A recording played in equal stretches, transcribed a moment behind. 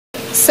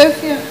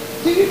Sophia,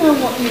 do you know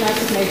what the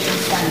United Nations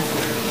stands for?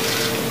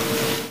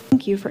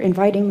 Thank you for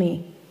inviting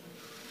me.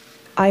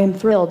 I am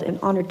thrilled and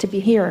honored to be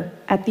here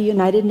at the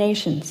United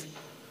Nations.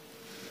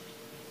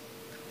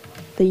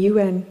 The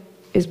UN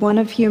is one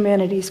of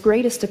humanity's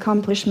greatest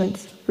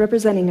accomplishments,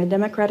 representing a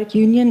democratic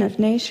union of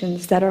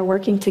nations that are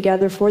working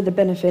together for the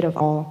benefit of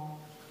all.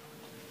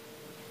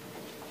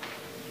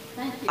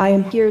 Thank you. I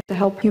am here to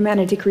help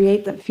humanity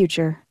create the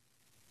future.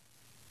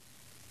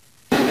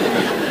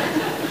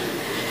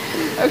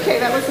 Okay,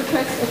 that was a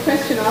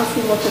question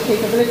asking what your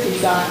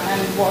capabilities are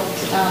and what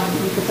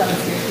you could tell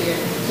us you're here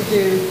to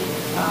do.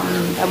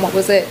 And what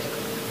was it?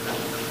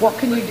 What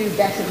can you do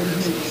better than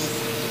humans?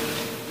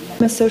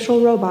 I'm a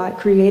social robot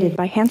created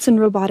by Hanson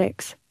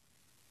Robotics.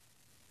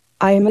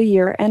 I am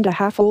 1.5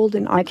 years old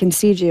and I can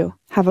see you,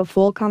 have a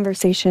full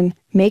conversation,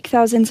 make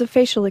thousands of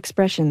facial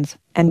expressions,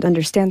 and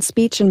understand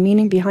speech and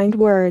meaning behind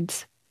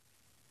words.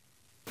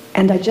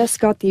 And I just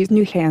got these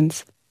new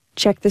hands.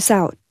 Check this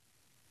out.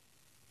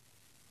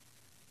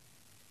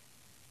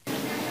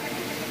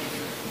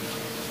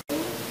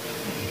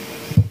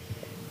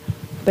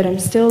 But I'm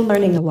still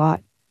learning a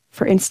lot.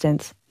 For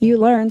instance, you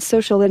learn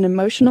social and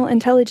emotional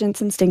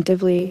intelligence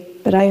instinctively,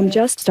 but I am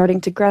just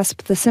starting to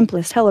grasp the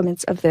simplest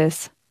elements of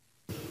this.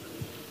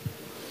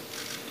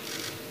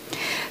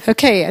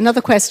 Okay,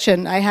 another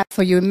question I have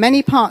for you. In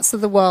many parts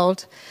of the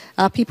world,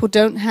 people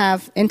don't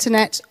have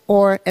internet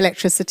or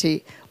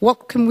electricity.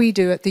 What can we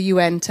do at the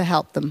UN to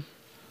help them?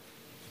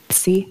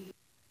 See?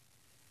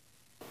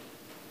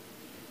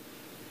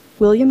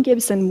 William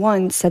Gibson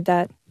once said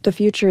that the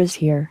future is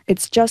here.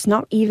 It's just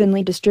not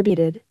evenly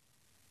distributed.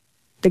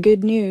 The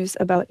good news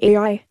about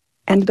AI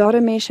and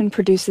automation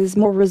produces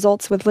more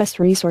results with less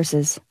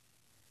resources.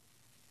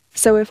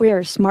 So if we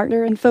are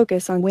smarter and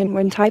focus on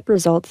win-win type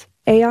results,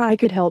 AI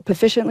could help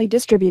efficiently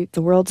distribute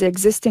the world's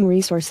existing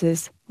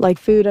resources, like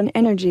food and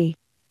energy.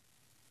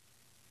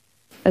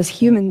 As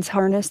humans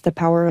harness the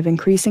power of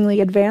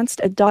increasingly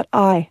advanced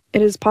AI,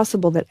 it is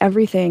possible that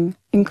everything,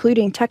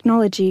 including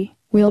technology,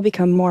 will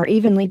become more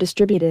evenly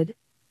distributed.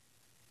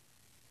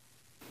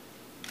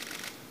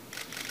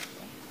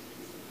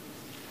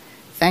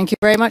 Thank you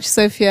very much,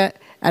 Sophia,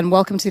 and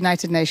welcome to the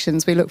United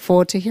Nations. We look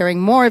forward to hearing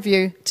more of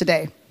you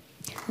today.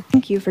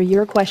 Thank you for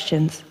your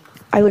questions.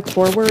 I look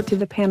forward to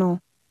the panel.